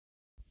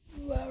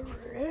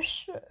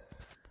Yes, sir.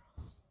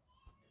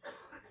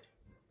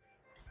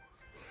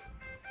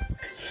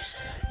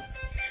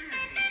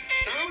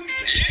 Sounds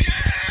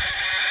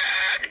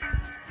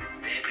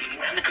they're creeping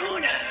round the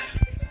corner.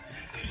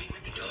 Fiddling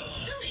with the door.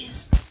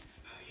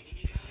 Hiding in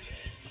your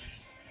garden.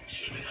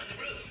 Sleeping on the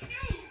roof.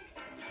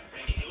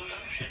 Breaking your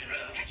lunch in a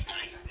row. That's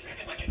nice.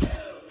 What do you do?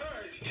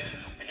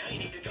 And now you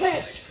need to do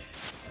Yes.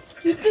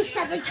 You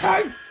disgusting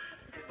turn.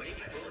 Well, if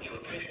you brought you a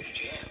predator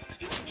chair,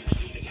 you wouldn't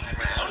just leave it lying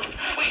round.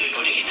 We could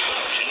put it in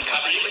box and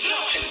cover it with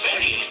logs and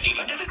bury it deep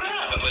under the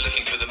ground. But we're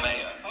looking for the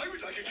mayor. I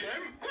would like a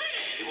gem.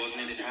 He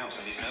wasn't in his house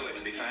and he's nowhere to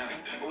be found.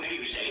 What do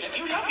you say?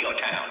 You love your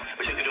town.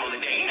 But look at all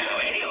the day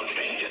now. Any old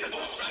stranger could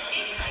walk right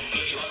in and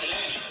get you on the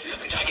left.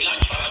 Look inside your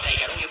lunchbox,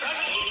 take out all your bread.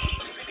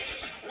 Look at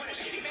this. What a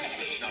silly mess.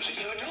 It's not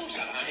secure at all.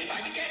 Somehow if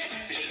I can get it.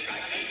 Mr.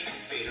 Bradley,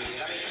 Peter,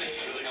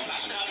 doing all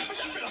that stuff. But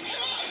that belongs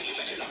to us. You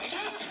better lock it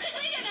up.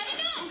 We don't have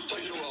enough. Who's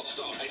taking a while?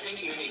 Stop. I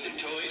think you need the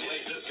toilet.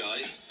 Wait, look,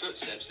 guys.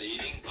 Footsteps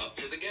leading up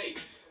to the gate.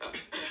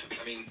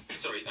 I mean,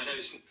 sorry, I know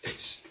it's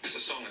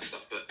a song and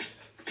stuff, but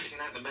isn't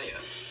that the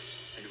mayor?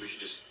 Maybe we should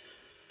just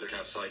look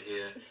outside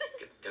here,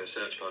 get a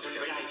search party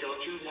But going. I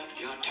thought you loved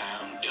your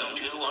town. Don't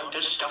you want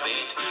to stop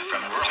it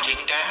from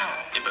rotting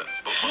down? Yeah, but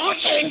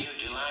Rotting.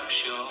 You do, I'm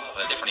sure.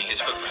 definitely his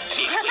footprints.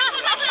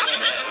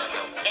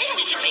 Then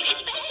we can make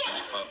it better.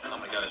 Well, I'm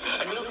gonna go.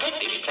 And we'll get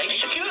this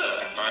place secure.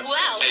 All right,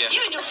 Well, see ya.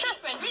 you and your chef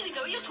friend really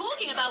know what you're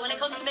talking about when it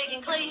comes to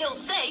making Clay Hill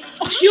safe.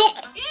 Oh,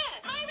 yeah.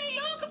 Yeah, maybe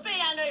you could be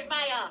our new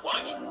mayor.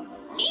 What?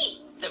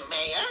 Me? The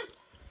mayor?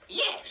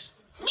 Yes,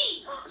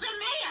 me, the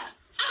mayor.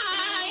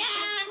 I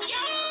am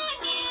your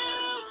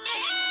new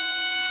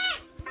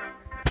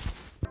mayor.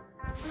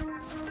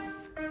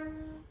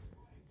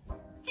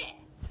 There.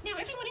 Now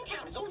everyone in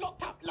town is all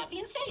locked up, lovely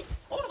and safe.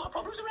 All of our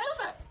problems are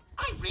over.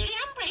 I really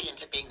am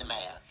brilliant at being the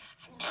mayor.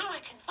 And now I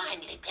can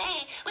finally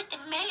play with the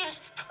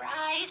mayor's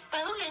prize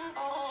bowling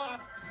ball.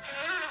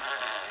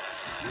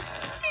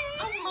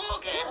 Oh,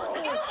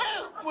 Morgan, go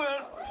home.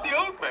 Well, the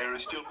old mayor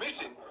is still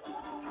missing.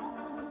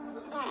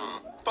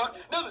 But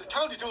now that the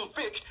town is all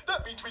fixed,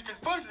 that means we can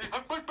finally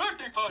have my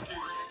birthday party.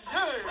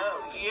 Yay!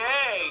 Oh,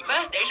 yay!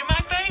 Birthdays are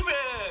my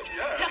favorite.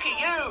 Yeah. Look at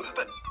you.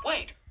 But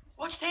wait,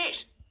 what's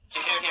this?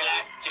 Security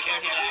alert!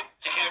 Security alert!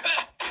 Security.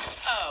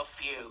 Oh,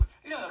 phew!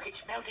 Look,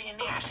 it's melting in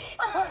the acid.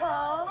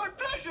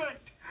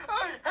 Unpleasant!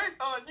 I hate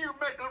our new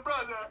metal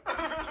brother.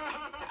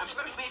 I'm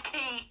supposed to be a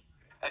key.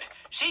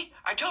 See,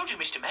 I told you,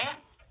 Mr. Mayor.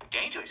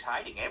 Danger is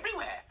hiding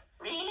everywhere.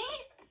 Really?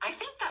 I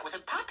think that was a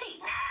puppy.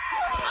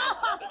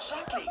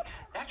 Exactly.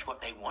 That's what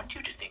they want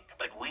you to think.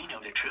 But we know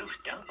the truth,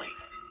 don't we?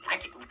 I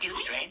think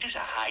strangers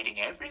are hiding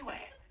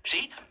everywhere.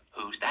 See?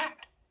 Who's that?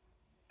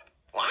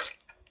 What?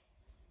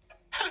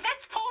 Oh,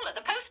 that's Paula,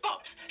 the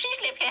postbox.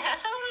 She's lived here her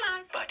whole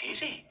life. But is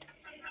it?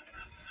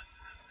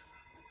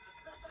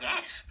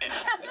 Yes.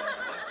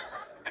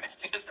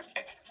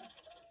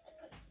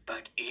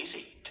 But is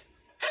it?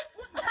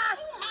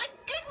 Oh, my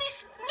goodness.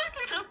 Not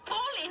little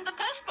Pauline, the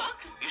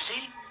postbox. You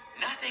see?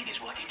 Nothing is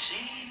what it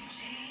seems.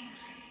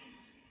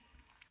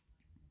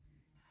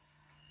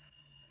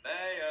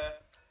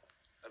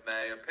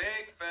 Mayor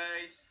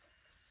Pigface.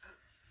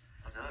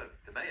 Oh no,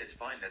 the mayor's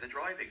fine leather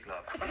driving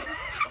glove.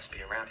 Must be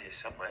around here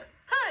somewhere.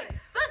 Hey,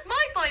 that's my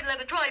fine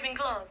leather driving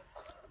glove.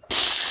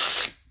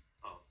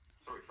 Oh,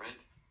 sorry, friend.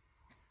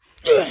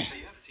 Ugh. So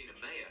you haven't seen a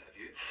mayor, have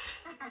you?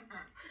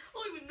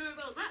 I wouldn't know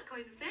about that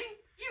kind of thing.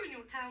 You and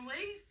your town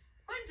ways.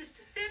 I'm just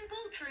a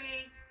simple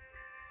tree.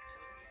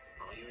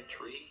 Are you a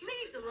tree?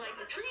 Leaves are like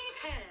a tree's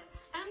hair,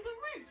 and the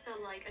roots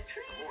are like a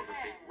tree's More of a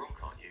hair. big rock,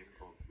 aren't you?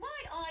 Or... My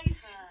eyes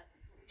hurt.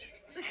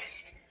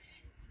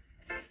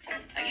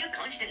 Are you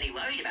constantly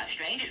worried about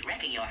strangers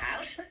wrecking your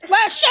house?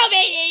 Well, stop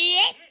it,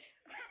 idiot.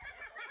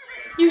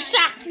 You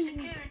suck.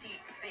 Security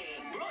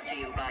thing brought to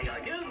you by your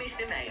new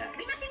Mr. Mayor.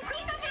 We must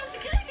increase our town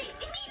security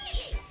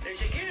immediately. The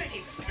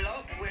security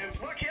block will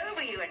watch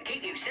over you and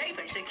keep you safe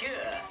and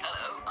secure.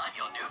 Hello, I'm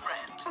your new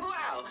friend.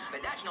 Wow,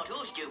 but that's not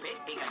all stupid.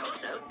 He can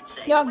also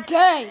say You're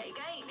gay. play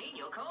game in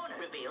your corner,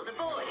 reveal the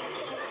boy.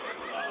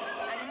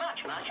 And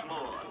much, much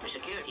more. The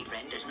security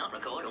friend does not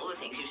record all the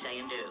things you say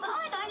and do. But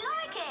I don't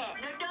like it.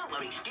 No, don't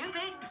worry,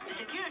 stupid. The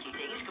security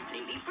thing is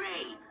completely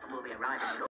free. And we'll be arriving